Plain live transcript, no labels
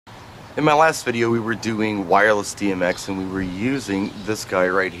In my last video we were doing wireless DMX and we were using this guy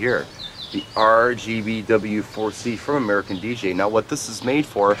right here, the RGBW 4C from American DJ. Now what this is made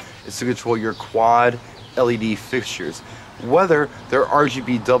for is to control your quad LED fixtures. Whether they're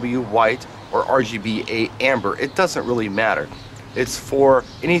RGBW white or RGBA amber, it doesn't really matter. It's for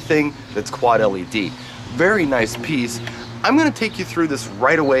anything that's quad LED. Very nice piece. I'm going to take you through this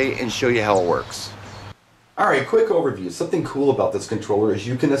right away and show you how it works. Alright, quick overview. Something cool about this controller is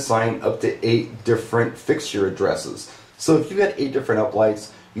you can assign up to 8 different fixture addresses. So if you got 8 different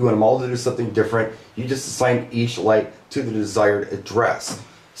uplights, you want them all to do something different, you just assign each light to the desired address.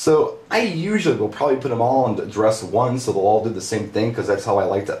 So I usually will probably put them all on address 1 so they'll all do the same thing because that's how I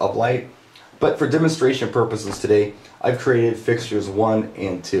like to uplight. But for demonstration purposes today, I've created fixtures 1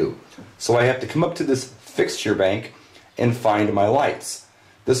 and 2. So I have to come up to this fixture bank and find my lights.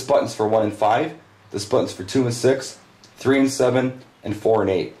 This button's for 1 and 5. This button's for 2 and 6, 3 and 7, and 4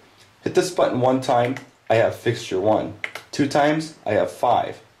 and 8. Hit this button 1 time, I have fixture 1. 2 times, I have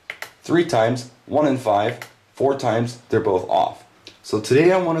 5. 3 times, 1 and 5. 4 times, they're both off. So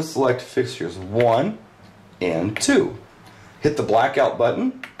today I want to select fixtures 1 and 2. Hit the blackout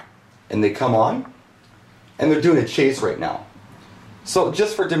button, and they come on, and they're doing a chase right now. So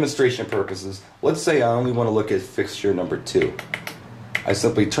just for demonstration purposes, let's say I only want to look at fixture number 2. I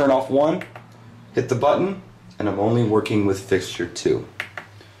simply turn off 1, hit the button, and I'm only working with fixture 2.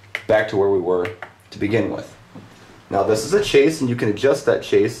 Back to where we were to begin with. Now this is a chase, and you can adjust that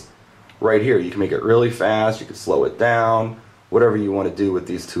chase right here. You can make it really fast, you can slow it down, whatever you want to do with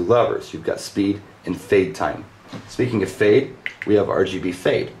these 2 levers. You've got speed and fade time. Speaking of fade, we have RGB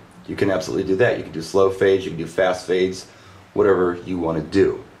fade. You can absolutely do that. You can do slow fades, you can do fast fades, whatever you want to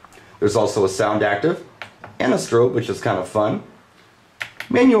do. There's also a sound active and a strobe, which is kind of fun.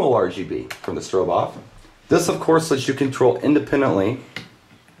 Manual RGB from the strobe off. This of course lets you control independently.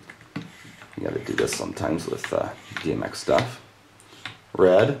 You gotta do this sometimes with DMX stuff.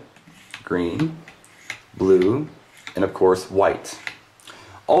 Red, green, blue, and of course white.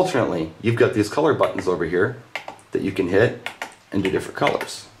 Alternately, you've got these color buttons over here that you can hit and do different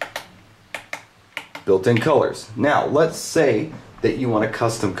colors. Built-in colors. Now let's say that you want a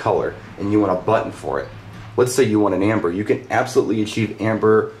custom color and you want a button for it. Let's say you want an amber. You can absolutely achieve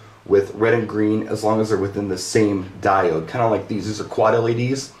amber with red and green as long as they're within the same diode. Kind of like these. These are quad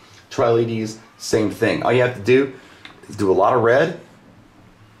LEDs, tri-LEDs, same thing. All you have to do is do a lot of red.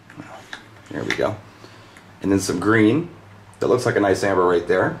 There we go. And then some green. That looks like a nice amber right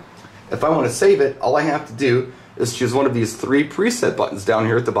there. If I want to save it, all I have to do is choose one of these 3 preset buttons down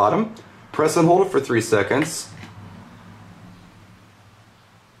here at the bottom. Press and hold it for 3 seconds.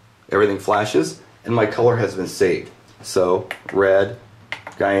 Everything flashes. And my color has been saved. So red,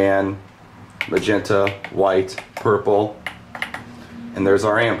 cyan, magenta, white, purple, and there's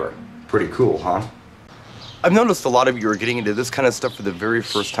our amber. Pretty cool, huh? I've noticed a lot of you are getting into this kind of stuff for the very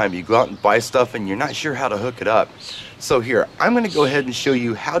first time. You go out and buy stuff and you're not sure how to hook it up. So here, I'm going to go ahead and show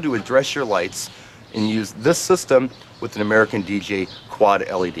you how to address your lights and use this system with an American DJ Quad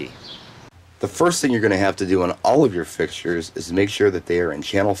LED. The first thing you're going to have to do on all of your fixtures is make sure that they are in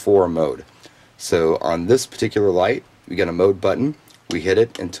channel 4 mode. So on this particular light, we got a mode button. We hit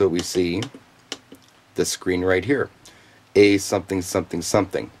it until we see this screen right here. A something something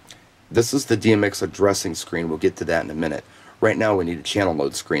something. This is the DMX addressing screen. We'll get to that in a minute. Right now we need a channel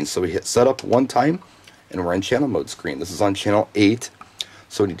mode screen. So we hit setup 1 time and we're in channel mode screen. This is on channel 8.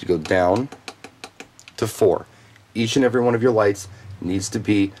 So we need to go down to 4. Each and every one of your lights needs to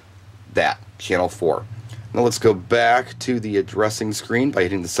be that, channel 4. Now let's go back to the addressing screen by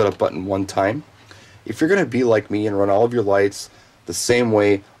hitting the setup button 1 time. If you're going to be like me and run all of your lights the same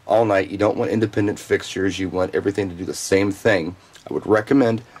way all night, you don't want independent fixtures, you want everything to do the same thing, I would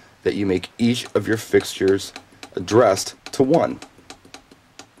recommend that you make each of your fixtures addressed to 1.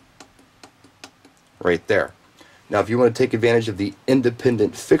 Right there. Now if you want to take advantage of the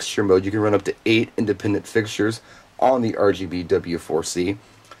independent fixture mode, you can run up to 8 independent fixtures on the RGBW 4C.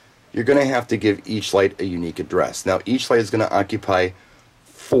 You're going to have to give each light a unique address. Now each light is going to occupy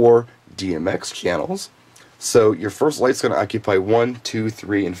 4 DMX channels. So your first light's going to occupy 1, 2,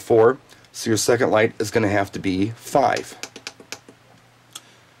 3, and 4. So your second light is going to have to be 5.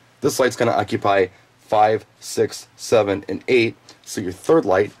 This light's going to occupy 5, 6, 7, and 8. So your third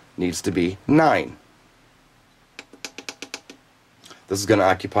light needs to be 9. This is going to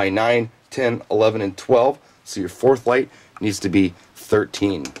occupy 9, 10, 11, and 12. So your fourth light needs to be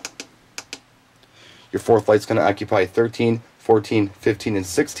 13. Your fourth light's going to occupy 13, 14, 15, and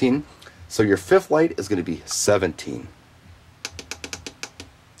 16. So your fifth light is going to be 17.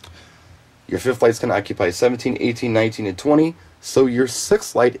 Your fifth light's going to occupy 17, 18, 19, and 20. So your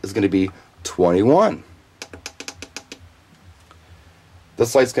sixth light is going to be 21.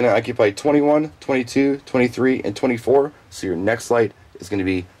 This light's going to occupy 21, 22, 23, and 24. So your next light is going to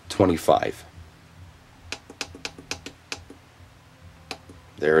be 25.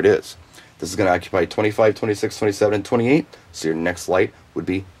 There it is. This is going to occupy 25, 26, 27, and 28. So your next light would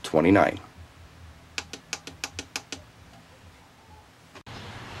be 29.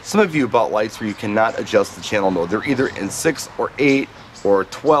 Some of you bought lights where you cannot adjust the channel mode. They're either in 6 or 8 or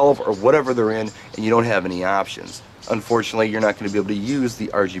 12 or whatever they're in, and you don't have any options. Unfortunately, you're not going to be able to use the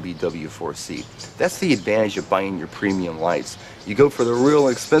RGBW 4C. That's the advantage of buying your premium lights. You go for the real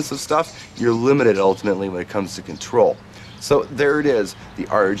expensive stuff, you're limited ultimately when it comes to control. So there it is, the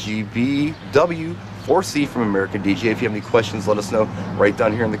RGBW 4C from American DJ. If you have any questions, let us know right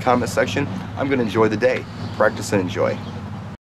down here in the comment section. I'm going to enjoy the day. Practice and enjoy.